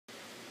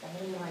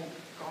Oh my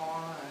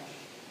gosh.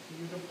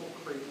 Beautiful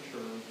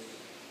creatures.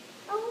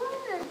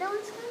 Oh, look, that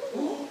one's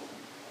coming.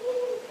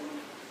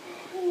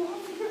 I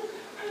love you.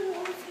 I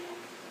love you.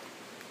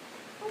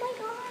 Oh my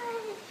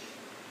gosh.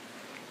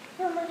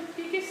 You're my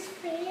biggest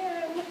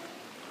fan.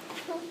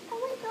 Oh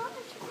my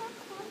gosh, what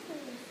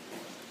colors?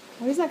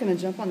 Oh, he's not going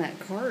to jump on that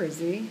car, is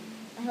he?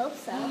 I hope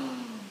so.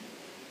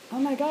 Oh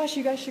my gosh,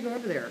 you guys should go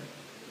over there.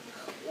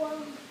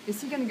 Whoa.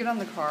 Is he going to get on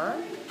the car?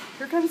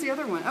 Here comes the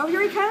other one. Oh,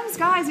 here he comes,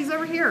 guys. He's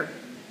over here.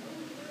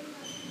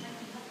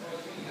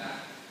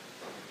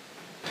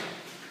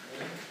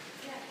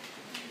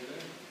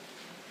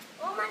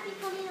 Oh, might be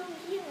coming over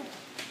here.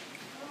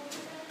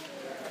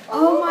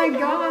 Oh my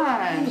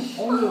gosh.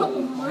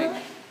 Oh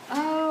my.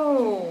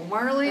 Oh,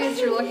 Marley, it's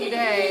your lucky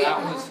day.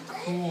 That was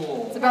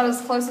cool. It's about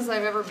as close as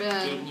I've ever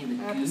been. Gave me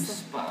the I have to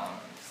say.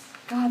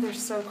 goosebumps. God, they're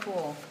so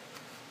cool.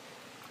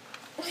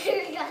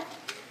 Here we go.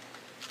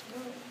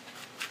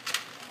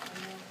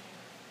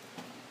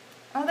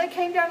 Oh, they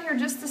came down here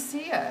just to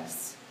see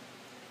us.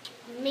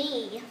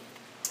 Me.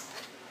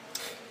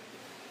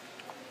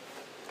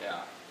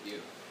 Yeah,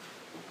 you.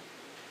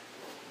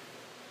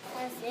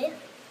 That's it.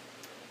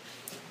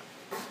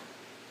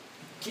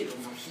 Get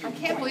over here. I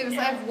can't believe this.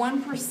 I have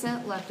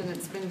 1% left and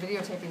it's been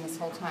videotaping this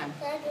whole time.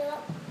 Can I go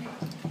up?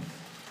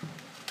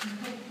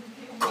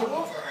 Come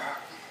over.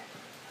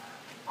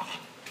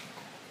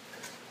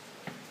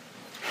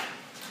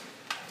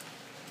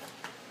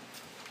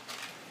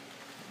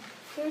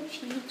 You're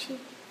Chi-Chi.